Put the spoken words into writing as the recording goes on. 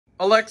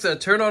Alexa,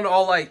 turn on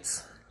all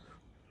lights.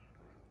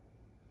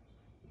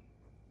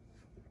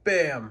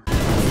 Bam.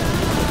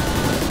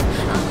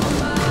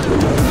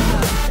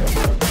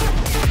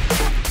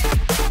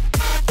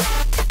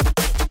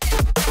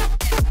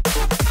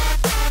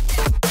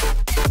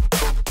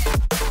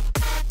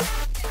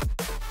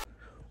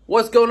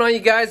 What's going on,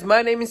 you guys?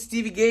 My name is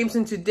Stevie Games,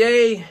 and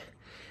today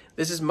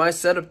this is my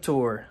setup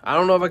tour. I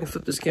don't know if I can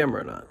flip this camera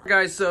or not.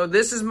 Guys, so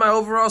this is my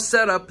overall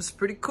setup. It's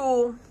pretty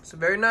cool. It's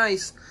very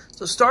nice.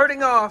 So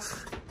starting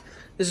off,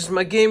 this is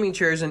my gaming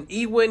chair. It's an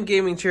eWin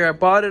gaming chair. I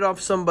bought it off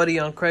somebody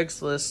on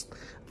Craigslist.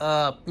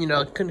 You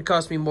know, it couldn't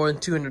cost me more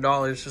than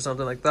 $200 or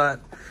something like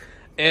that.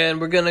 And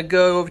we're gonna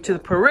go over to the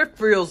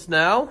peripherals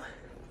now.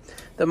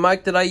 The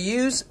mic that I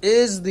use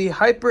is the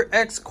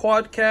HyperX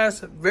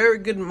Quadcast. Very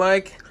good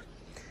mic.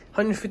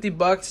 150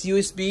 bucks,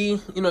 USB,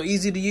 you know,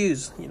 easy to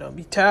use. You know,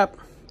 you tap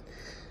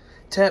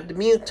to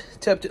mute,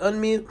 tap to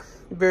unmute,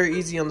 very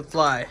easy on the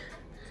fly.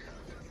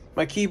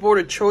 My keyboard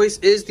of choice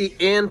is the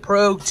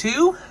Pro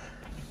 2.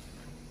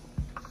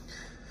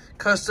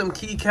 Custom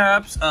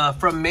keycaps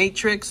from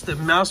Matrix. The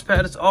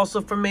mousepad is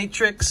also from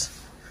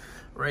Matrix,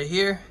 right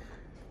here.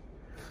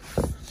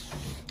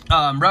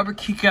 Rubber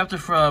keycaps are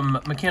from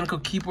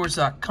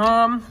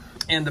mechanicalkeyboards.com.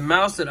 And the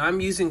mouse that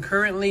I'm using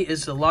currently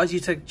is the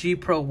Logitech G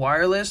Pro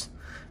Wireless.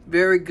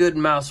 Very good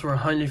mouse for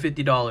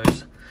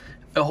 $150.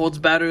 It holds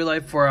battery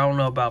life for, I don't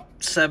know, about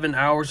 7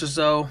 hours or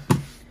so.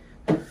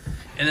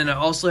 And then I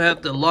also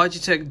have the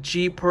Logitech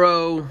G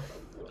Pro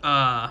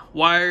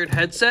wired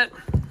headset.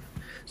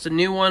 It's a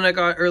new one I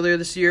got earlier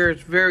this year.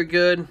 It's very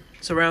good.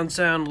 Surround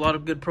sound, a lot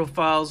of good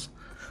profiles.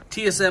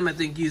 TSM, I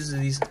think,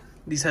 uses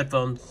these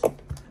headphones.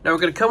 Now we're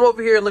going to come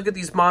over here and look at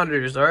these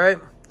monitors, all right?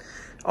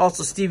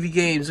 Also, Stevie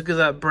Games, look at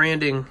that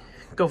branding.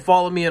 Go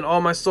follow me on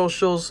all my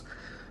socials.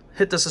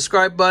 Hit the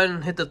subscribe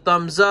button, hit the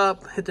thumbs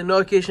up, hit the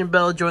notification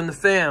bell, join the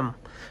fam.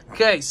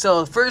 Okay,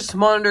 so the first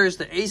monitor is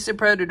the Acer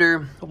Predator,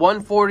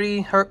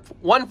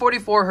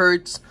 144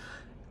 hertz,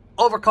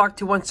 overclocked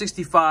to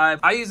 165.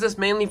 I use this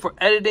mainly for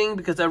editing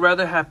because I'd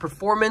rather have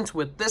performance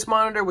with this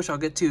monitor, which I'll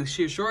get to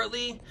here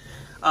shortly.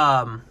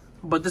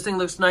 But this thing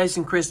looks nice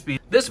and crispy.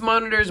 This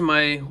monitor is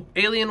my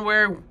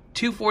Alienware,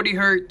 240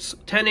 hertz,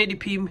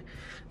 1080p.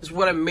 This is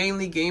what I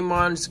mainly game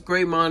on. It's a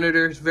great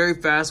monitor. It's very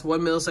fast, 1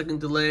 millisecond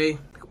delay.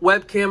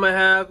 Webcam I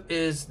have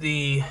is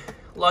the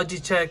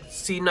Logitech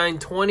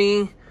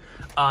C920.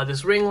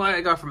 This ring light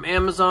I got from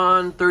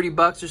Amazon, 30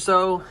 bucks or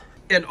so.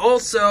 And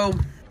also,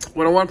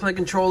 when I want to play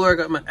controller, I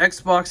got my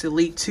Xbox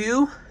Elite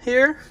 2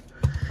 here.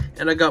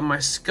 And I got my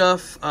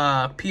Scuff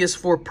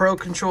PS4 Pro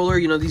controller.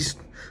 You know, this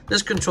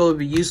controller would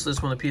be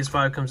useless when the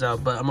PS5 comes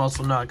out, but I'm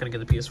also not going to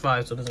get the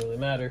PS5, so it doesn't really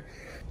matter.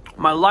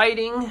 My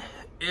lighting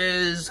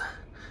is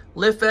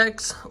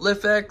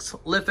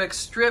LIFX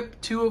Strip,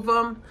 2 of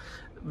them.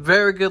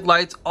 Very good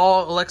lights,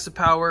 all Alexa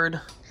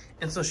powered.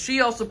 And so she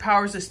also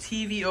powers this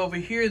TV over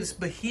here, this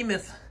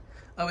behemoth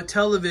of a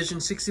television,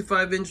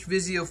 65-inch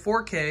Vizio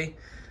 4K.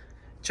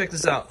 Check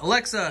this out.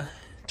 Alexa,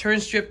 turn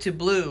strip to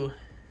blue.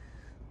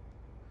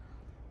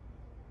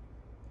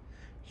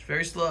 It's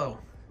very slow.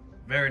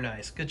 Very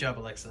nice. Good job,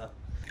 Alexa.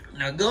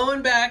 Now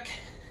going back,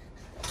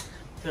 I'm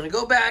gonna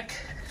go back.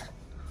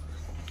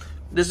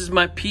 This is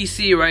my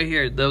PC right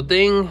here, the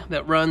thing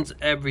that runs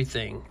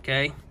everything,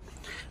 okay?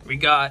 We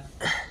got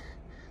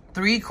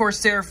 3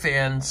 Corsair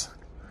fans,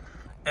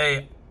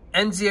 a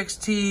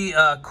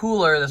NZXT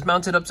cooler that's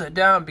mounted upside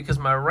down because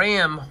my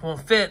RAM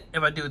won't fit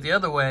if I do it the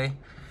other way.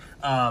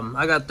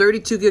 I got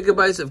 32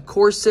 gigabytes of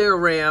Corsair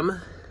Ram.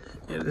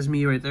 Yeah, there's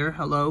me right there.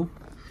 Hello.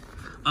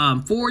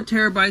 4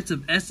 terabytes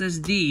of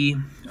SSD.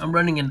 I'm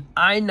running an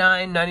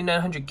i9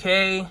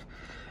 9900K.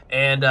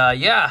 And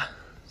yeah,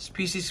 this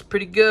PC's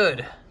pretty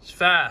good. It's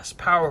fast,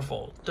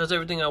 powerful, does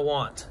everything I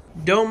want.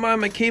 Don't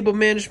mind my cable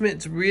management.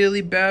 It's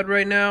really bad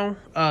right now.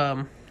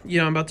 You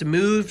know, I'm about to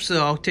move,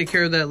 so I'll take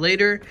care of that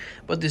later.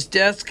 But this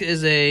desk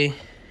is a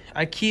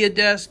IKEA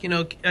desk, you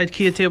know,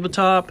 IKEA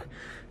tabletop,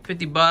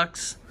 50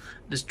 bucks.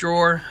 This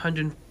drawer,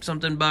 100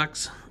 something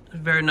bucks.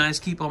 Very nice.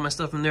 Keep all my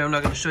stuff in there. I'm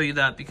not going to show you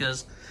that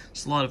because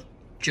there's a lot of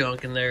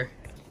junk in there.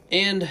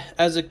 And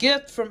as a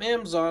gift from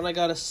Amazon, I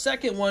got a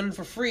second one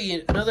for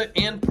free, another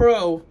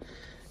Pro,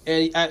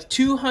 and at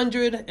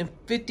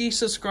 250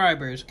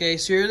 subscribers. Okay,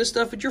 share this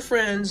stuff with your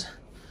friends,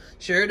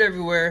 share it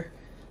everywhere.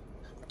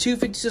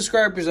 250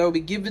 subscribers, I will be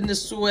giving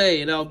this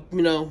away, and I'll,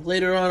 you know,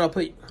 later on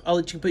I'll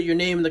let you put your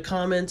name in the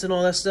comments and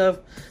all that stuff,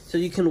 so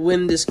you can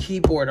win this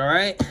keyboard. All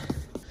right.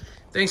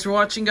 Thanks for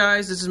watching,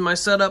 guys. This is my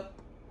setup.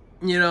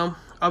 You know,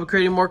 I'll be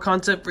creating more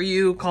content for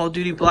you. Call of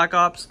Duty Black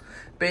Ops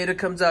beta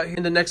comes out here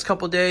in the next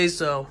couple days,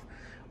 so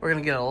we're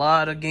gonna get a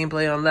lot of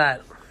gameplay on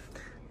that.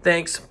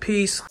 Thanks.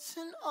 Peace.